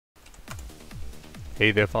Hey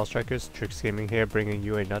there, Fall Strikers, TrixGaming here, bringing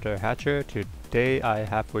you another hatcher. Today I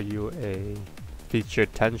have for you a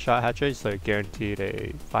featured 10-shot hatcher, so guaranteed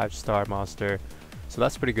a 5-star monster. So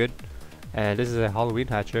that's pretty good. And this is a Halloween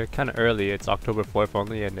hatcher, kind of early. It's October 4th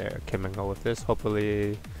only, and they're coming out with this.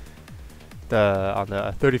 Hopefully, on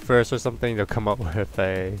the 31st or something, they'll come up with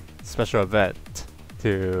a special event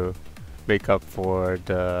to make up for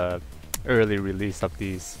the early release of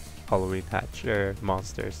these Halloween hatcher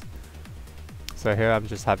monsters. So here I'm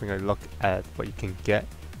just having a look at what you can get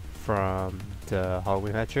from the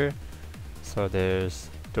Halloween hatcher. So there's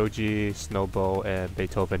Doji, Snowball, and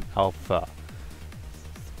Beethoven Alpha.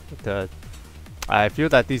 I feel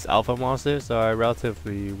that these alpha monsters are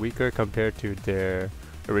relatively weaker compared to their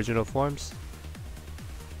original forms.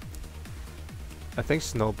 I think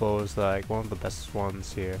Snowball is like one of the best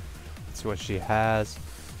ones here. Let's see what she has.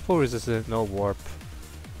 Full resistance, no warp,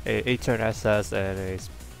 a 8-turn SS, and a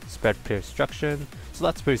spread destruction. So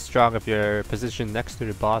that's pretty strong. If you're positioned next to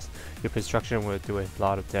the boss, your destruction will do a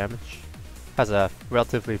lot of damage. Has a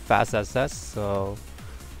relatively fast SS, so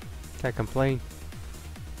can't complain.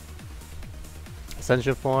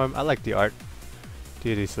 Essential form, I like the art.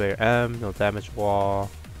 Deity Slayer M, no damage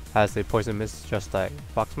wall. Has a poison mist just like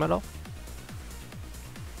Fox Metal.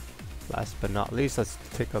 Last but not least, let's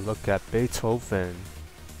take a look at Beethoven.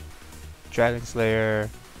 Dragon Slayer.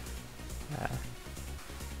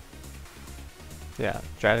 Yeah,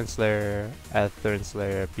 Dragon Slayer, Aether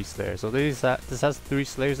Slayer, Beast Slayer. So this has 3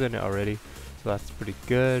 Slayers in it already, so that's pretty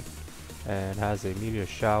good. And has a Meteor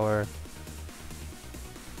Shower.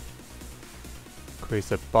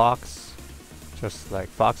 Creates a box, just like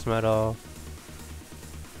Fox Metal.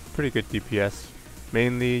 Pretty good DPS,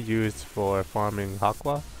 mainly used for farming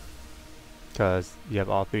Hakwa, because you have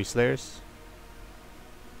all 3 Slayers.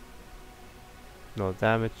 No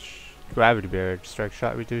damage. Gravity Barrier, Strike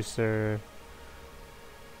Shot Reducer.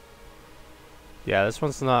 Yeah, this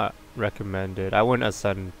one's not recommended. I wouldn't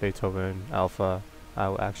ascend Beethoven Alpha. I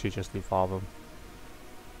would actually just evolve him.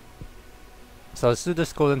 So let's do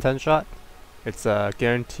this golden 10-shot. It's a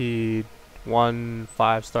guaranteed 1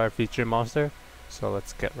 5-star feature monster. So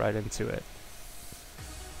let's get right into it.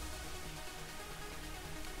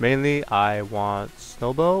 Mainly, I want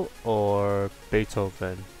Snowball or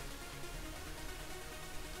Beethoven.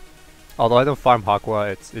 Although I don't farm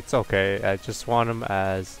Hakwa, it's okay. I just want him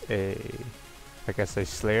as a, I guess, a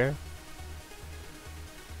Slayer.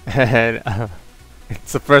 And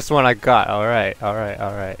it's the first one I got. Alright.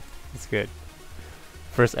 That's good.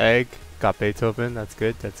 First egg, got Beethoven. That's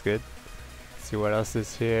good. Let's see what else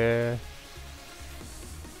is here.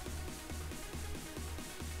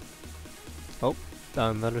 Oh,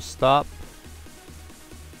 another stop.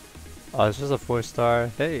 Oh, this was a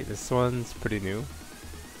 4-star. Hey, this one's pretty new.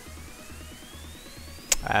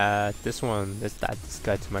 This one, let's add this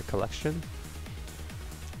guy to my collection.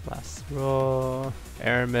 Last roll,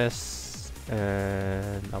 Aramis,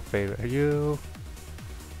 and I'll favor you.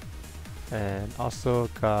 And also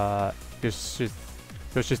got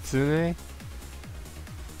Yoshitsune.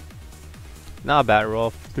 Not a bad roll,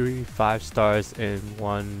 3 5-stars in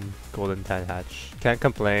 1 golden 10 hatch. Can't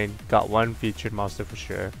complain, got 1 featured monster for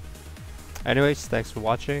sure. Anyways, thanks for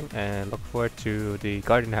watching and look forward to the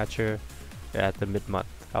Guardian Hatcher at the mid-month.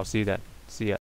 I'll see you then. See ya.